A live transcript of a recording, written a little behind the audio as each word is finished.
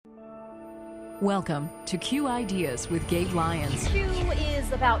Welcome to Q Ideas with Gabe Lyons. Q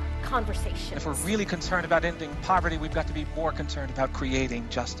is about conversation. If we're really concerned about ending poverty, we've got to be more concerned about creating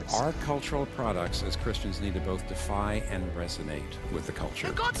justice. Our cultural products as Christians need to both defy and resonate with the culture.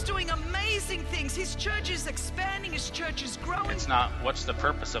 But God's doing amazing things. His church is expanding. His church is growing. It's not what's the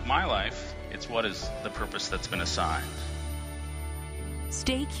purpose of my life. It's what is the purpose that's been assigned.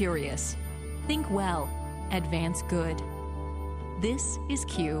 Stay curious. Think well. Advance good. This is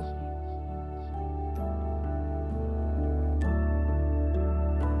Q.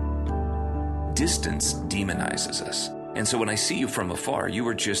 Distance demonizes us. And so when I see you from afar,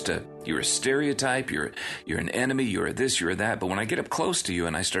 you're a stereotype, you're an enemy, you're this, you're that. But when I get up close to you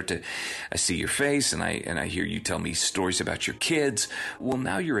and I see your face and I hear you tell me stories about your kids, well,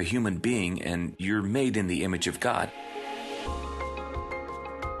 now you're a human being and you're made in the image of God.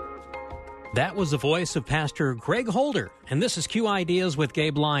 That was the voice of Pastor Greg Holder, and this is Q Ideas with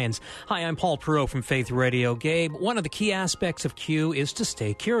Gabe Lyons. Hi, I'm Paul Perot from Faith Radio. Gabe, one of the key aspects of Q is to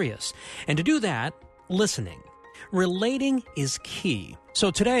stay curious. And to do that, listening. Relating is key. So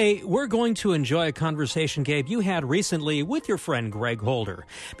today, we're going to enjoy a conversation, Gabe, you had recently with your friend Greg Holder.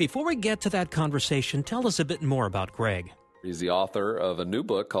 Before we get to that conversation, tell us a bit more about Greg. He's the author of a new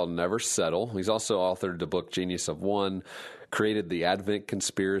book called Never Settle. He's also authored the book Genius of One, created the Advent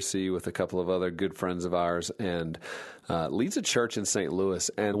Conspiracy with a couple of other good friends of ours, and leads a church in St. Louis.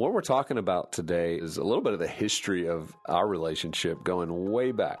 And what we're talking about today is a little bit of the history of our relationship going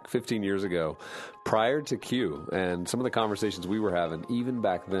way back, 15 years ago, prior to Q, and some of the conversations we were having even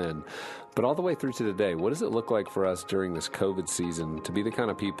back then. But all the way through to today, what does it look like for us during this COVID season to be the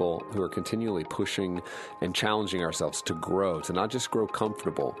kind of people who are continually pushing and challenging ourselves to grow, to not just grow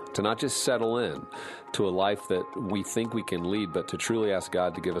comfortable, to not just settle in to a life that we think we can lead, but to truly ask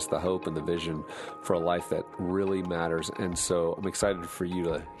God to give us the hope and the vision for a life that really matters. And so I'm excited for you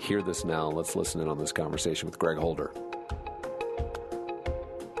to hear this now. Let's listen in on this conversation with Greg Holder.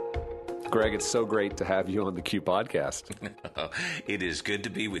 Greg, it's so great to have you on the Q podcast. It is good to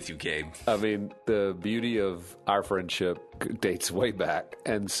be with you, Gabe. I mean, the beauty of our friendship dates way back.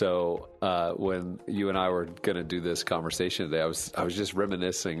 And so when you and I were going to do this conversation today, I was just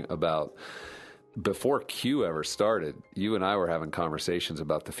reminiscing about before Q ever started, you and I were having conversations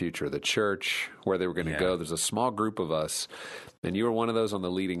about the future of the church, where they were going to go. There's a small group of us, and you were one of those on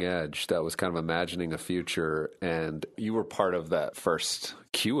the leading edge that was kind of imagining a future, and you were part of that first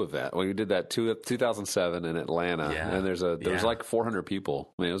Q event. We did that 2007 in Atlanta, and there was like 400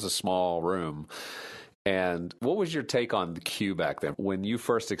 people. I mean, it was a small room. And what was your take on the Q back then? When you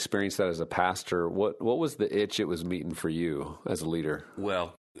first experienced that as a pastor, what was the itch it was meeting for you as a leader?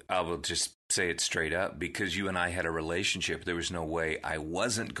 Well, I will just say it straight up. Because you and I had a relationship, there was no way I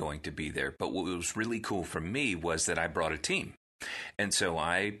wasn't going to be there. But what was really cool for me was that I brought a team. And so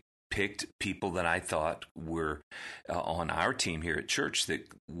I picked people that I thought were on our team here at church that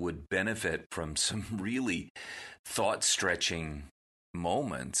would benefit from some really thought-stretching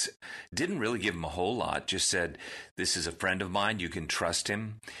moments. Didn't really give him a whole lot, just said, this is a friend of mine, you can trust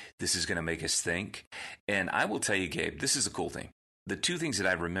him, this is going to make us think. And I will tell you, Gabe, this is a cool thing. The two things that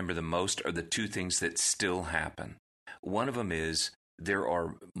I remember the most are the two things that still happen. One of them is there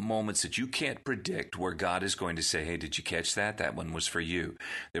are moments that you can't predict where God is going to say, hey, did you catch that? That one was for you.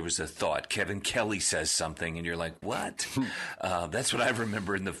 There was a thought. Kevin Kelly says something, and you're like, what? That's what I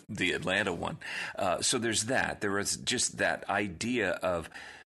remember in the Atlanta one. So there's that. There was just that idea of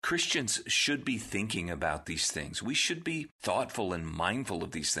Christians should be thinking about these things. We should be thoughtful and mindful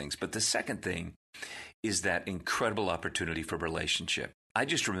of these things. But the second thing is that incredible opportunity for relationship. I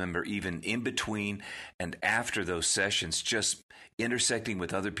just remember even in between and after those sessions, just intersecting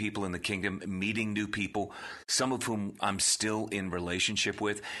with other people in the kingdom, meeting new people, some of whom I'm still in relationship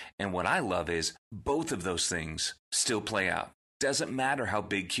with. And what I love is both of those things still play out. Doesn't matter how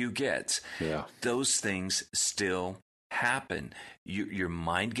big Q gets. Yeah. Those things still happen. Your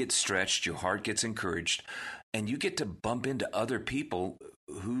mind gets stretched, your heart gets encouraged, and you get to bump into other people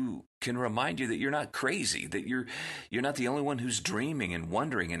who can remind you that you're not crazy, that you're not the only one who's dreaming and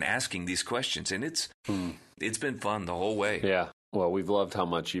wondering and asking these questions. And it's been fun the whole way. Yeah. Well, we've loved how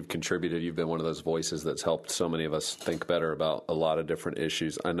much you've contributed. You've been one of those voices that's helped so many of us think better about a lot of different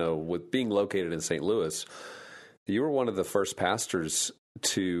issues. I know with being located in St. Louis, you were one of the first pastors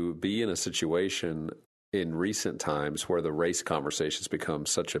to be in a situation in recent times where the race conversations become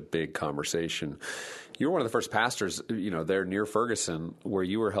such a big conversation. You were one of the first pastors, there near Ferguson, where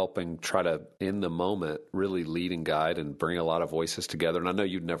you were helping try to, in the moment, really lead and guide and bring a lot of voices together. And I know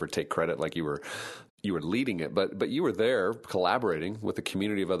you'd never take credit like you were, you were leading it, but you were there collaborating with a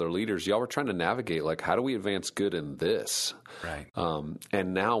community of other leaders. Y'all were trying to navigate, like, how do we advance good in this? Right.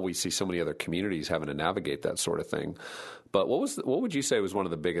 And now we see so many other communities having to navigate that sort of thing. But what would you say was one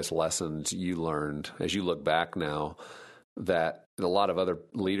of the biggest lessons you learned as you look back now that a lot of other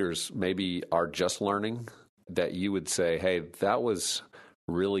leaders maybe are just learning, that you would say, hey, that was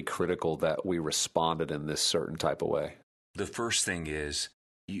really critical that we responded in this certain type of way? The first thing is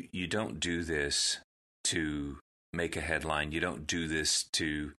you don't do this to make a headline. You don't do this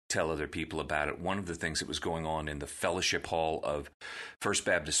to tell other people about it. One of the things that was going on in the fellowship hall of First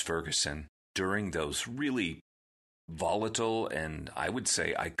Baptist Ferguson during those really volatile and, I would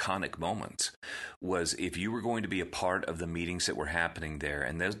say, iconic moments was if you were going to be a part of the meetings that were happening there,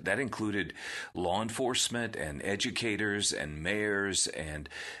 and that included law enforcement and educators and mayors and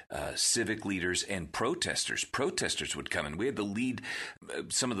civic leaders and protesters. Protesters would come in. We had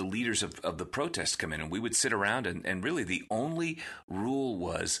some of the leaders of the protests come in, and we would sit around, and really the only rule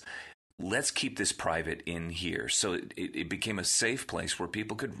was, let's keep this private in here. So it became a safe place where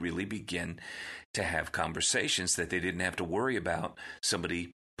people could really begin to have conversations that they didn't have to worry about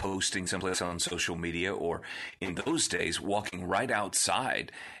somebody posting someplace on social media, or in those days, walking right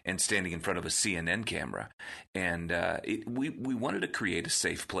outside and standing in front of a CNN camera. And we wanted to create a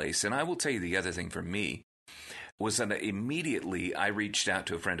safe place. And I will tell you the other thing for me was that immediately I reached out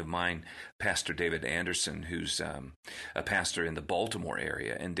to a friend of mine, Pastor David Anderson, who's a pastor in the Baltimore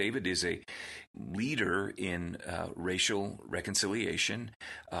area. And David is a leader in racial reconciliation.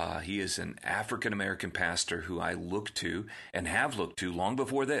 He is an African-American pastor who I look to and have looked to long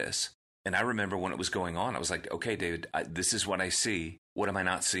before this. And I remember when it was going on, I was like, okay, David, this is what I see. What am I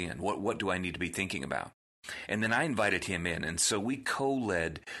not seeing? What do I need to be thinking about? And then I invited him in, and so we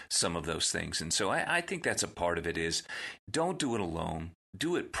co-led some of those things. And so I think that's a part of it is, don't do it alone.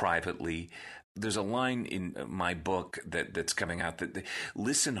 Do it privately. There's a line in my book that's coming out that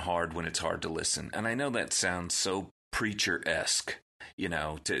listen hard when it's hard to listen. And I know that sounds so preacher-esque,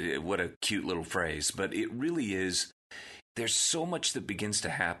 what a cute little phrase, but it really is. There's so much that begins to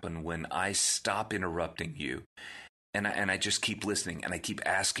happen when I stop interrupting you. And I just keep listening, and I keep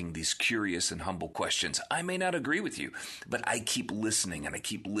asking these curious and humble questions. I may not agree with you, but I keep listening, and I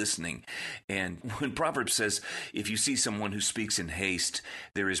keep listening. And when Proverbs says, if you see someone who speaks in haste,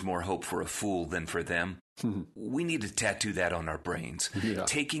 there is more hope for a fool than for them, we need to tattoo that on our brains. Yeah.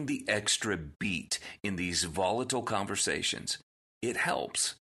 Taking the extra beat in these volatile conversations, it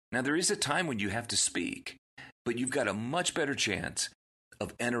helps. Now, there is a time when you have to speak, but you've got a much better chance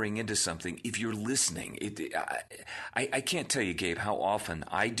of entering into something if you're listening. I can't tell you, Gabe, how often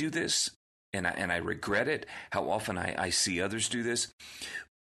I do this, and I regret it, how often I see others do this.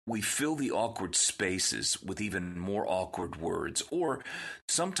 We fill the awkward spaces with even more awkward words, or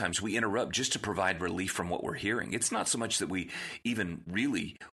sometimes we interrupt just to provide relief from what we're hearing. It's not so much that we even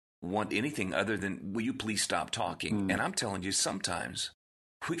really want anything other than, will you please stop talking? And I'm telling you, sometimes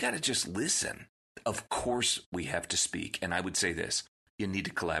we got to just listen. Of course we have to speak, and I would say this. You need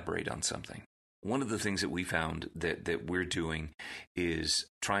to collaborate on something. One of the things that we found that we're doing is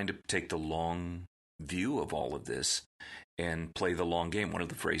trying to take the long view of all of this and play the long game. One of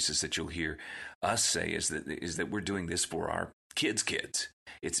the phrases that you'll hear us say is that we're doing this for our kids.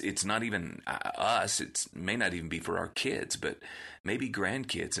 It's not even us. It may not even be for our kids, but maybe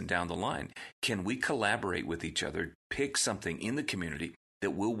grandkids and down the line. Can we collaborate with each other, pick something in the community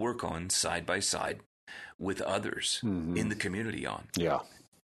that we'll work on side by side with others in the community on? Yeah.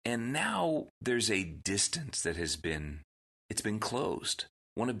 And now there's a distance that it's been closed.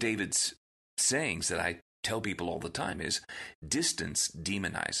 One of David's sayings that I tell people all the time is, distance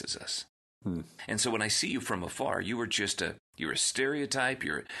demonizes us. And so when I see you from afar, you're a stereotype,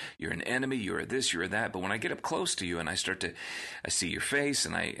 you're an enemy, you're this, you're that. But when I get up close to you and I see your face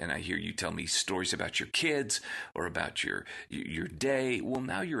and I hear you tell me stories about your kids or about your day, well,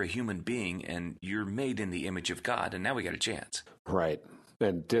 now you're a human being and you're made in the image of God, and now we got a chance. Right.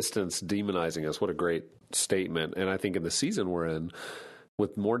 And distance demonizing us, what a great statement. And I think in the season we're in,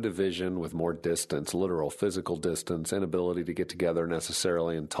 with more division, with more distance, literal physical distance, inability to get together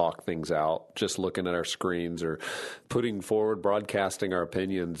necessarily and talk things out, just looking at our screens or putting forward, broadcasting our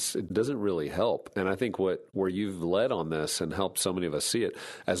opinions, it doesn't really help. And I think where you've led on this and helped so many of us see it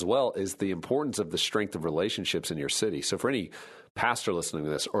as well is the importance of the strength of relationships in your city. So for any pastor listening to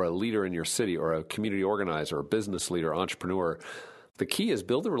this, or a leader in your city, or a community organizer, or business leader, entrepreneur, the key is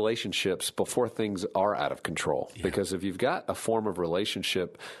build the relationships before things are out of control. Yeah. Because if you've got a form of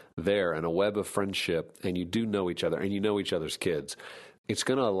relationship there and a web of friendship, and you do know each other and you know each other's kids, it's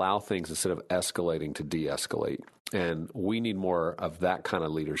going to allow things, instead of escalating, to de-escalate. And we need more of that kind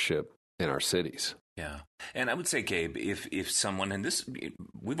of leadership in our cities. Yeah. And I would say, Gabe, if someone, and this,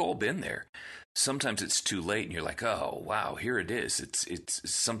 we've all been there, sometimes it's too late and you're like, oh, wow, here it is. It's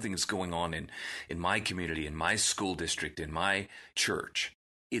something's going on in my community, in my school district, in my church.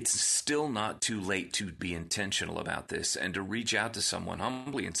 It's still not too late to be intentional about this and to reach out to someone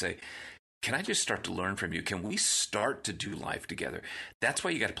humbly and say, can I just start to learn from you? Can we start to do life together? That's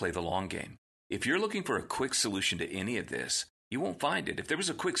why you got to play the long game. If you're looking for a quick solution to any of this, you won't find it. If there was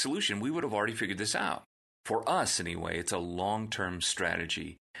a quick solution, we would have already figured this out. For us, anyway, it's a long-term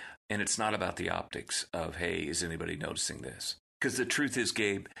strategy, and it's not about the optics of, hey, is anybody noticing this? Because the truth is,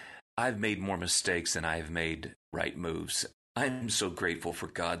 Gabe, I've made more mistakes than I have made right moves. I'm so grateful for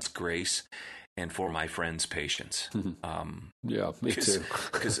God's grace and for my friends' patience. Yeah, me too.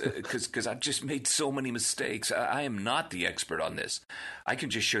 Because I've just made so many mistakes. I am not the expert on this. I can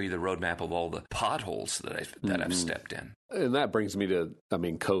just show you the roadmap of all the potholes that I've stepped in. And that brings me to,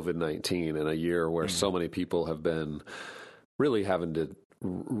 COVID-19 in a year where so many people have been really having to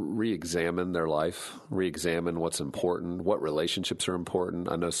re-examine their life, re-examine what's important, what relationships are important.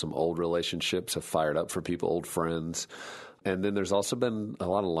 I know some old relationships have fired up for people, old friends. And then there's also been a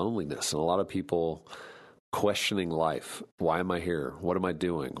lot of loneliness and a lot of people questioning life. Why am I here? What am I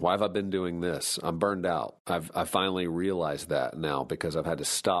doing? Why have I been doing this? I'm burned out. I finally realized that now because I've had to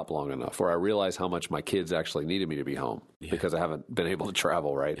stop long enough, or I realize how much my kids actually needed me to be home because I haven't been able to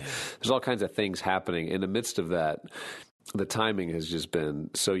travel, right? Yeah. There's all kinds of things happening. In the midst of that, the timing has just been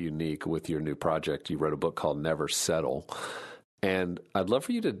so unique with your new project. You wrote a book called Never Settle. And I'd love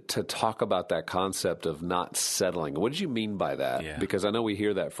for you to talk about that concept of not settling. What did you mean by that? Yeah. Because I know we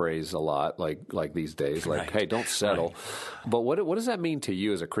hear that phrase a lot, like these days, like, hey, don't settle. Right. But what does that mean to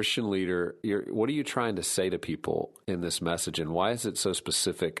you as a Christian leader? What are you trying to say to people in this message, and why is it so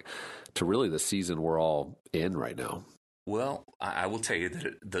specific to really the season we're all in right now? Well, I will tell you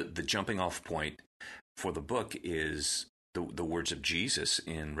that the jumping off point for the book is the words of Jesus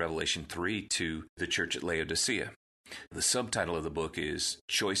in Revelation 3 to the church at Laodicea. The subtitle of the book is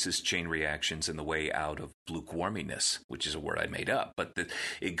Choices, Chain Reactions, and the Way Out of Lukewarminess, which is a word I made up, but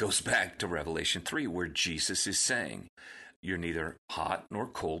it goes back to Revelation 3, where Jesus is saying, you're neither hot nor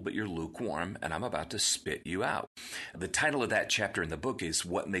cold, but you're lukewarm, and I'm about to spit you out. The title of that chapter in the book is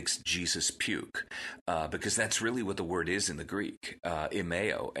What Makes Jesus Puke, because that's really what the word is in the Greek,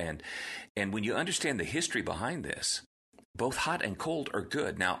 emeo. And when you understand the history behind this, both hot and cold are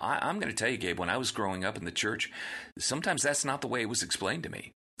good. Now, I'm going to tell you, Gabe, when I was growing up in the church, sometimes that's not the way it was explained to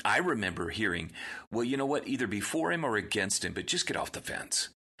me. I remember hearing, well, you know what, either be for him or against him, but just get off the fence.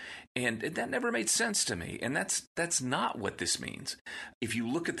 And that never made sense to me. And that's not what this means. If you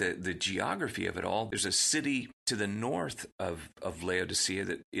look at the geography of it all, there's a city to the north of Laodicea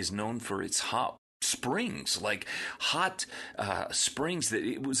that is known for its hot springs, like hot springs. That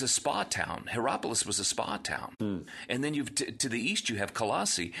it was a spa town. Hierapolis was a spa town. And then to the east you have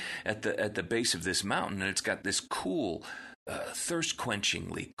Colossae at the base of this mountain, and it's got this cool,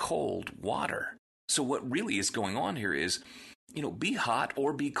 thirst-quenchingly cold water. So what really is going on here is, be hot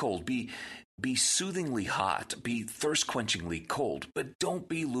or be cold. Be soothingly hot. Be thirst-quenchingly cold, but don't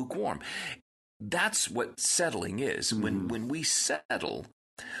be lukewarm. That's what settling is. When we settle,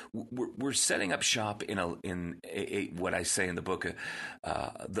 we're setting up shop in a what I say in the book,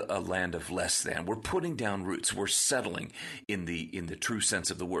 a land of less than. We're putting down roots. We're settling in the true sense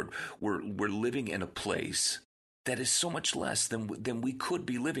of the word. We're living in a place that is so much less than we could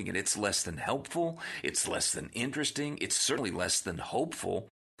be living in. It's less than helpful. It's less than interesting. It's certainly less than hopeful.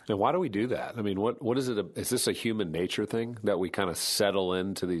 And why do we do that? I mean, what is it? Is this a human nature thing that we kind of settle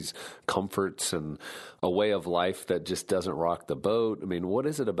into these comforts and a way of life that just doesn't rock the boat? I mean, what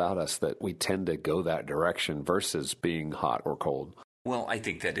is it about us that we tend to go that direction versus being hot or cold? Well, I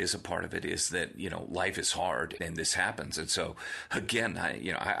think that is a part of it, is that, life is hard and this happens. And so, again,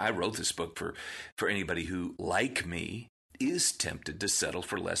 I wrote this book for anybody who, like me, is tempted to settle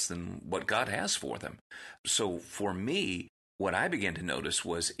for less than what God has for them. So for me, what I began to notice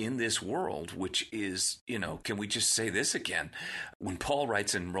was in this world, which is, can we just say this again? When Paul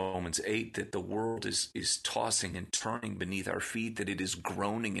writes in Romans 8 that the world is tossing and turning beneath our feet, that it is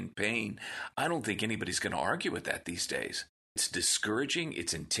groaning in pain, I don't think anybody's going to argue with that these days. It's discouraging,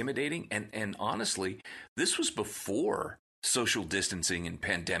 it's intimidating, and honestly, this was before social distancing and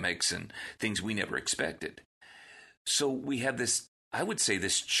pandemics and things we never expected. So we have this, I would say,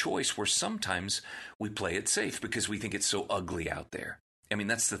 this choice where sometimes we play it safe because we think it's so ugly out there. I mean,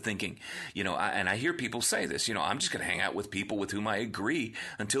 that's the thinking, and I hear people say this, I'm just going to hang out with people with whom I agree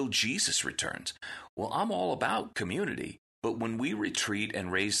until Jesus returns. Well, I'm all about community, but when we retreat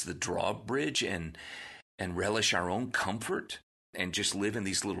and raise the drawbridge and relish our own comfort and just live in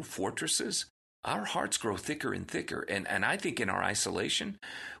these little fortresses, our hearts grow thicker and thicker. And I think in our isolation,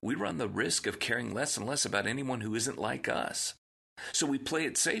 we run the risk of caring less and less about anyone who isn't like us. So we play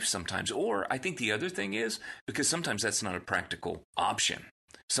it safe sometimes. Or I think the other thing is, because sometimes that's not a practical option.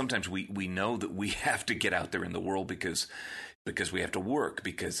 Sometimes we know that we have to get out there in the world because we have to work,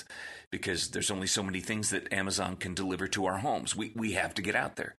 because there's only so many things that Amazon can deliver to our homes. We have to get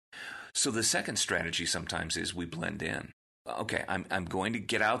out there. So the second strategy sometimes is we blend in. Okay, I'm going to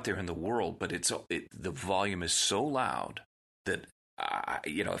get out there in the world, but the volume is so loud that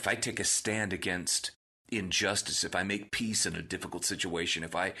if I take a stand against injustice, if I make peace in a difficult situation,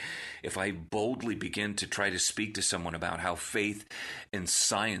 if I boldly begin to try to speak to someone about how faith and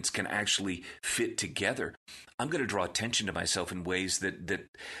science can actually fit together, I'm going to draw attention to myself in ways that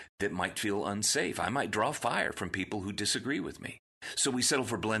might feel unsafe. I might draw fire from people who disagree with me. So we settle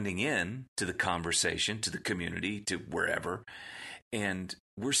for blending in to the conversation, to the community, to wherever, and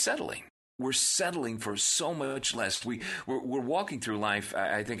we're settling. We're settling for so much less. We're walking through life.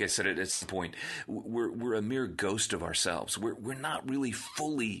 I think I said it at some point. We're a mere ghost of ourselves. We're not really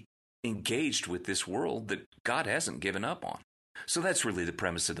fully engaged with this world that God hasn't given up on. So that's really the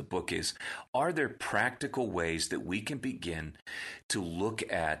premise of the book is, are there practical ways that we can begin to look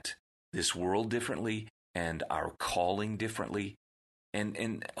at this world differently and our calling differently?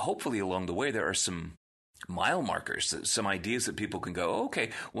 And hopefully along the way there are some mile markers, some ideas that people can go,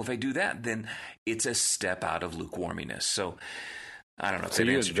 okay, well, if I do that, then it's a step out of lukewarminess. So I don't know if that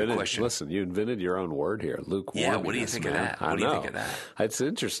answered your question. Listen, you invented your own word here, lukewarminess. Yeah, what do you think of that? What do you think of that? It's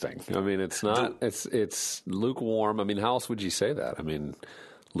interesting. I mean, it's not, it's lukewarm. I mean, how else would you say that? I mean,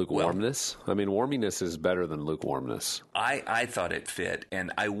 lukewarmness? Well, I mean, warminess is better than lukewarmness. I thought it fit,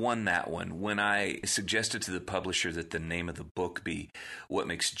 and I won that one when I suggested to the publisher that the name of the book be What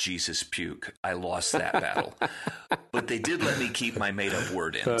Makes Jesus Puke. I lost that battle. But they did let me keep my made-up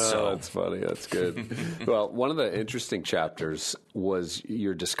word in. So that's funny. That's good. Well, one of the interesting chapters was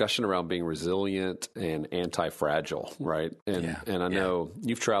your discussion around being resilient and anti-fragile, right? And I know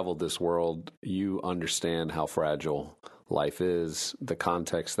you've traveled this world. You understand how fragile life is, the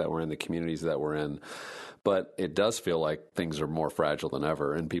context that we're in, the communities that we're in. But it does feel like things are more fragile than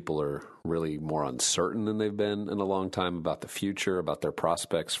ever, and people are really more uncertain than they've been in a long time about the future, about their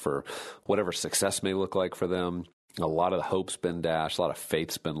prospects for whatever success may look like for them. A lot of the hope's been dashed, a lot of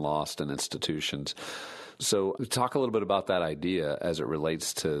faith's been lost in institutions. So talk a little bit about that idea as it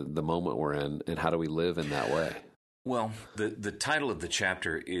relates to the moment we're in, and how do we live in that way? Well, the title of the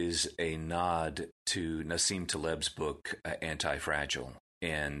chapter is a nod to Nassim Taleb's book, Anti-Fragile.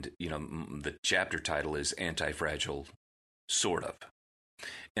 And, the chapter title is Anti-Fragile, sort of.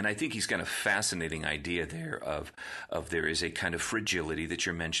 And I think he's got a fascinating idea there of there is a kind of fragility that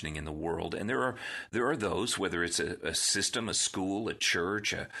you're mentioning in the world. And there are those, whether it's a system, a school, a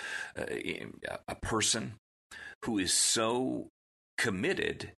church, a person who is so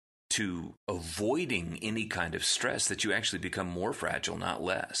committed to avoiding any kind of stress that you actually become more fragile, not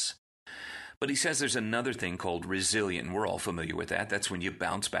less. But he says there's another thing called resilient, and we're all familiar with that. That's when you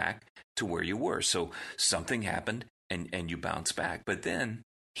bounce back to where you were. So something happened and you bounce back. But then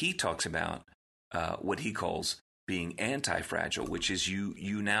he talks about what he calls being anti-fragile, which is you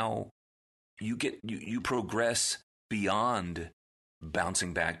progress beyond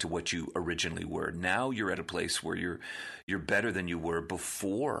bouncing back to what you originally were. Now you're at a place where you're better than you were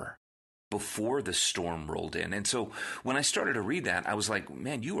before the storm rolled in. And so when I started to read that, I was like,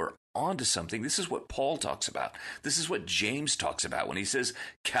 man, you are onto something. This is what Paul talks about. This is what James talks about when he says,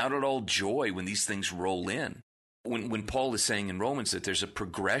 count it all joy when these things roll in. When Paul is saying in Romans that there's a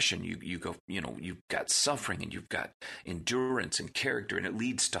progression, you go, you've got suffering and you've got endurance and character, and it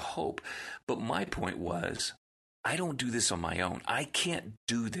leads to hope. But my point was, I don't do this on my own. I can't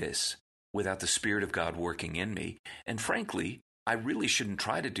do this without the Spirit of God working in me. And frankly, I really shouldn't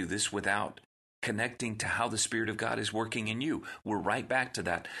try to do this without connecting to how the Spirit of God is working in you. We're right back to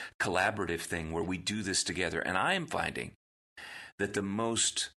that collaborative thing where we do this together. And I am finding that the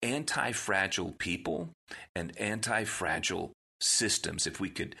most anti-fragile people and anti-fragile systems, if we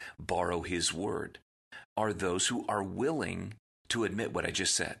could borrow his word, are those who are willing to admit what I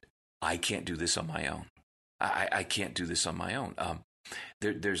just said. I can't do this on my own. I can't do this on my own.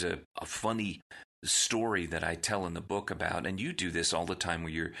 There's a funny story that I tell in the book about, and you do this all the time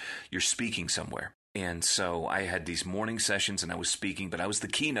where you're speaking somewhere. And so I had these morning sessions and I was speaking, but I was the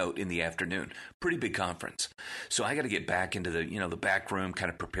keynote in the afternoon. Pretty big conference. So I got to get back into the back room, kind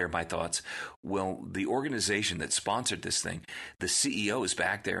of prepare my thoughts. Well, the organization that sponsored this thing, the CEO is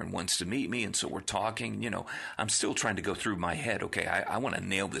back there and wants to meet me. And so we're talking, I'm still trying to go through my head. Okay, I want to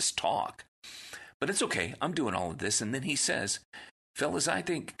nail this talk. But it's okay. I'm doing all of this. And then he says, fellas, I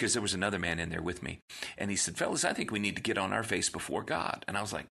think, because there was another man in there with me, and he said, fellas, I think we need to get on our face before God. And I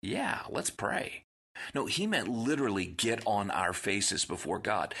was like, yeah, let's pray. No, he meant literally get on our faces before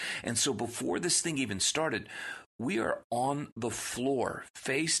God. And so before this thing even started, we are on the floor,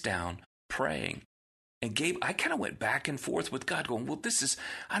 face down, praying. And Gabe, I kind of went back and forth with God going, well,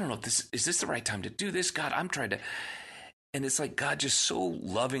 I don't know if is this the right time to do this? God, I'm trying to. And it's like God just so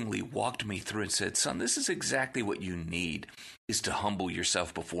lovingly walked me through and said, son, this is exactly what you need, is to humble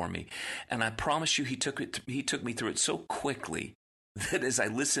yourself before me. And I promise you, he took me through it so quickly that as I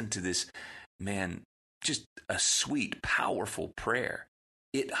listened to this, man, just a sweet, powerful prayer,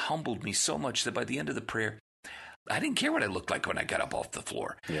 it humbled me so much that by the end of the prayer, I didn't care what I looked like when I got up off the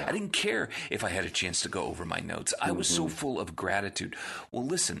floor. Yeah. I didn't care if I had a chance to go over my notes. I was so full of gratitude. Well,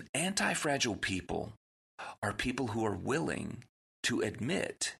 listen, anti-fragile people are people who are willing to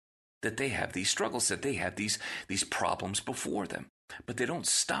admit that they have these struggles, that they have these problems before them. But they don't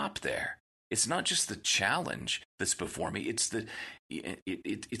stop there. It's not just the challenge that's before me. It's the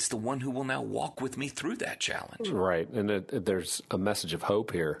one who will now walk with me through that challenge. Right. And there's a message of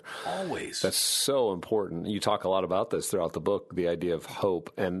hope here. Always. That's so important. You talk a lot about this throughout the book, the idea of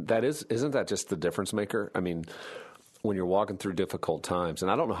hope. And isn't that just the difference maker? I mean, when you're walking through difficult times,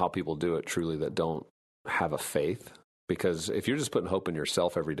 and I don't know how people do it truly that don't have a faith, because if you're just putting hope in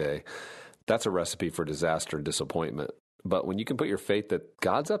yourself every day, that's a recipe for disaster and disappointment. But when you can put your faith that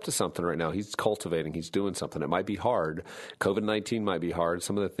God's up to something right now, he's cultivating, he's doing something. It might be hard. COVID-19 might be hard.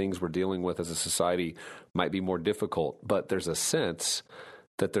 Some of the things we're dealing with as a society might be more difficult, but there's a sense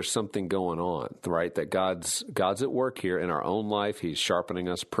that there's something going on, right? That God's at work here in our own life. He's sharpening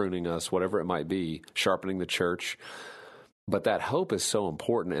us, pruning us, whatever it might be, sharpening the church. But that hope is so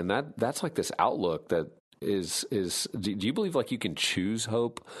important. And that's like this outlook that is do you believe like you can choose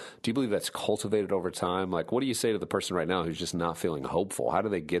hope? Do you believe that's cultivated over time? Like, what do you say to the person right now who's just not feeling hopeful? How do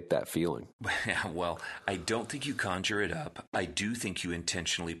they get that feeling? Well, I don't think you conjure it up. I do think you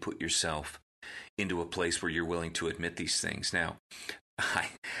intentionally put yourself into a place where you're willing to admit these things. Now,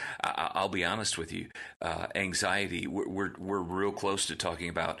 I'll be honest with you. Anxiety, we're real close to talking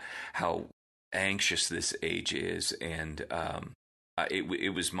about how anxious this age is, and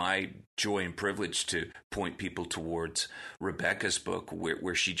it was my joy and privilege to point people towards Rebecca's book,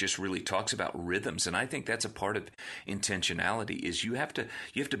 where she just really talks about rhythms. And I think that's a part of intentionality, is you have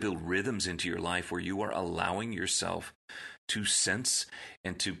to build rhythms into your life where you are allowing yourself to sense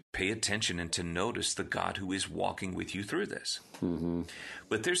and to pay attention and to notice the God who is walking with you through this. Mm-hmm.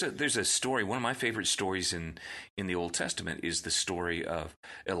 But there's a story. One of my favorite stories in the Old Testament is the story of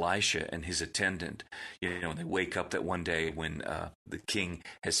Elisha and his attendant. You know, they wake up that one day when the king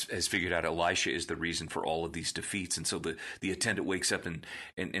has figured out Elisha is the reason for all of these defeats, and so the attendant wakes up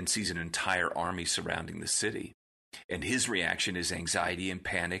and sees an entire army surrounding the city. And his reaction is anxiety and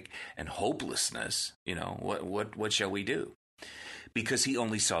panic and hopelessness. You know, what shall we do? Because he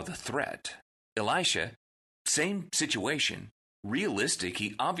only saw the threat. Elisha, same situation, realistic.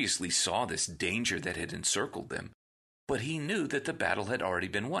 He obviously saw this danger that had encircled them, but he knew that the battle had already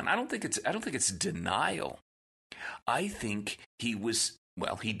been won. I don't think it's denial. I think he was.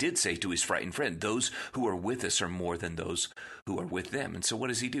 Well, he did say to his frightened friend, "Those who are with us are more than those who are with them." And so, what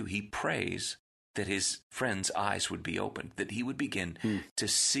does he do? He prays that his friend's eyes would be opened, that he would begin to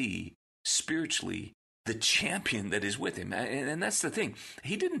see spiritually the champion that is with him. And that's the thing.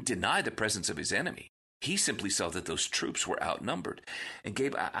 He didn't deny the presence of his enemy. He simply saw that those troops were outnumbered. And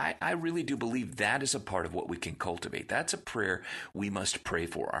Gabe, I really do believe that is a part of what we can cultivate. That's a prayer we must pray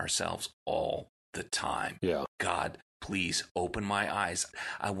for ourselves all the time. Yeah. God, please open my eyes.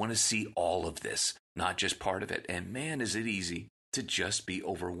 I want to see all of this, not just part of it. And man, is it easy to just be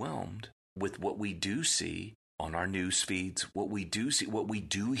overwhelmed with what we do see on our news feeds, what we do see, what we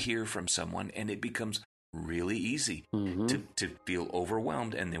do hear from someone, and it becomes really easy to feel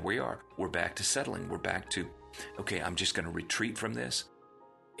overwhelmed. And there we are. We're back to settling. We're back to, okay, I'm just going to retreat from this.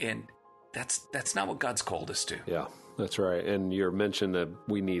 And that's not what God's called us to. Yeah, that's right. And your mention that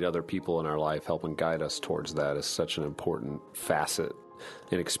we need other people in our life helping guide us towards that is such an important facet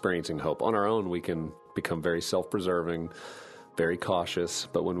in experiencing hope. On our own, we can become very self-preserving, very cautious,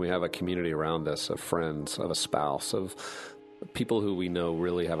 but when we have a community around us, of friends, of a spouse, of people who we know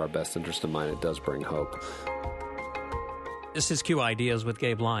really have our best interest in mind, it does bring hope. This is Q Ideas with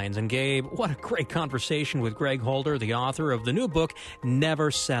Gabe Lyons. And Gabe, what a great conversation with Greg Holder, the author of the new book,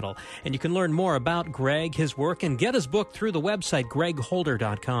 Never Settle. And you can learn more about Greg, his work, and get his book through the website,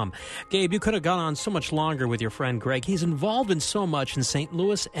 gregholder.com. Gabe, you could have gone on so much longer with your friend Greg. He's involved in so much in St.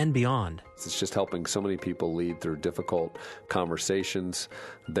 Louis and beyond. It's just helping so many people lead through difficult conversations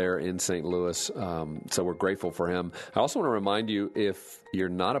there in St. Louis. So we're grateful for him. I also want to remind you, if you're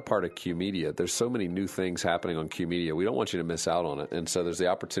not a part of Q Media, there's so many new things happening on Q Media. We don't want you to miss out on it. And so there's the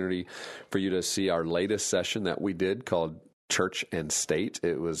opportunity for you to see our latest session that we did called Church and State.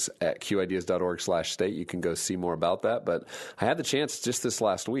 It was at qideas.org/state. You can go see more about that. But I had the chance just this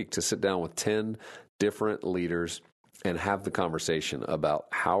last week to sit down with 10 different leaders and have the conversation about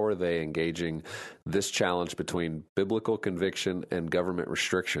how are they engaging this challenge between biblical conviction and government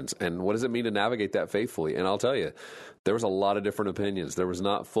restrictions, and what does it mean to navigate that faithfully. And I'll tell you, there was a lot of different opinions. There was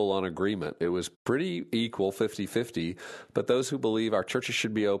not full-on agreement. It was pretty equal, 50-50, but those who believe our churches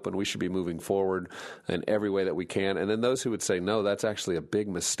should be open, we should be moving forward in every way that we can, and then those who would say, no, that's actually a big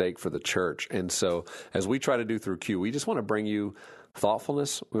mistake for the church. And so as we try to do through Q, we just want to bring you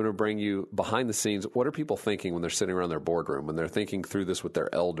thoughtfulness. We want to bring you behind the scenes. What are people thinking when they're sitting around their boardroom, when they're thinking through this with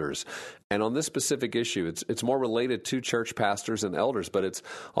their elders? And on this specific issue, it's more related to church pastors and elders, but it's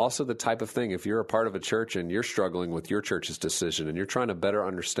also the type of thing, if you're a part of a church and you're struggling with your church's decision and you're trying to better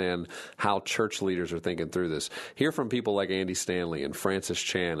understand how church leaders are thinking through this, hear from people like Andy Stanley and Francis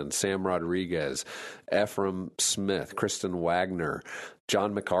Chan and Sam Rodriguez, Ephraim Smith, Kristen Wagner,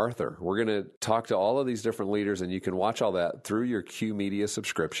 John MacArthur. We're going to talk to all of these different leaders, and you can watch all that through your Q Media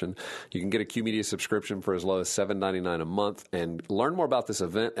subscription. You can get a Q Media subscription for as low as $7.99 a month and learn more about this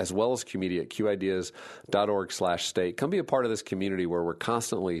event as well as Q Media at qideas.org/state. Come be a part of this community where we're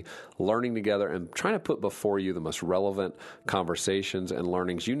constantly learning together and trying to put before you the most relevant conversations and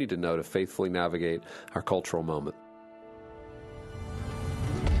learnings you need to know to faithfully navigate our cultural moment.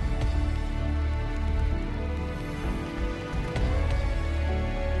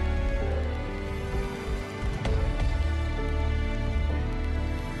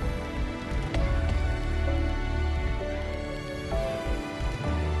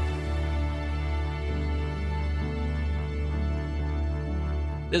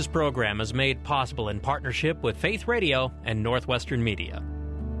 This program is made possible in partnership with Faith Radio and Northwestern Media.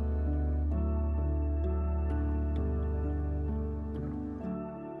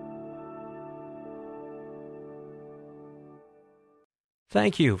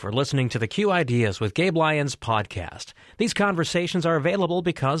 Thank you for listening to the Q Ideas with Gabe Lyons podcast. These conversations are available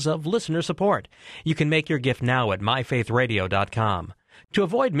because of listener support. You can make your gift now at myfaithradio.com. To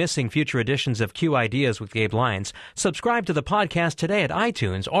avoid missing future editions of Q Ideas with Gabe Lyons, subscribe to the podcast today at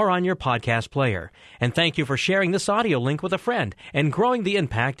iTunes or on your podcast player. And thank you for sharing this audio link with a friend and growing the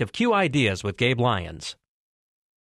impact of Q Ideas with Gabe Lyons.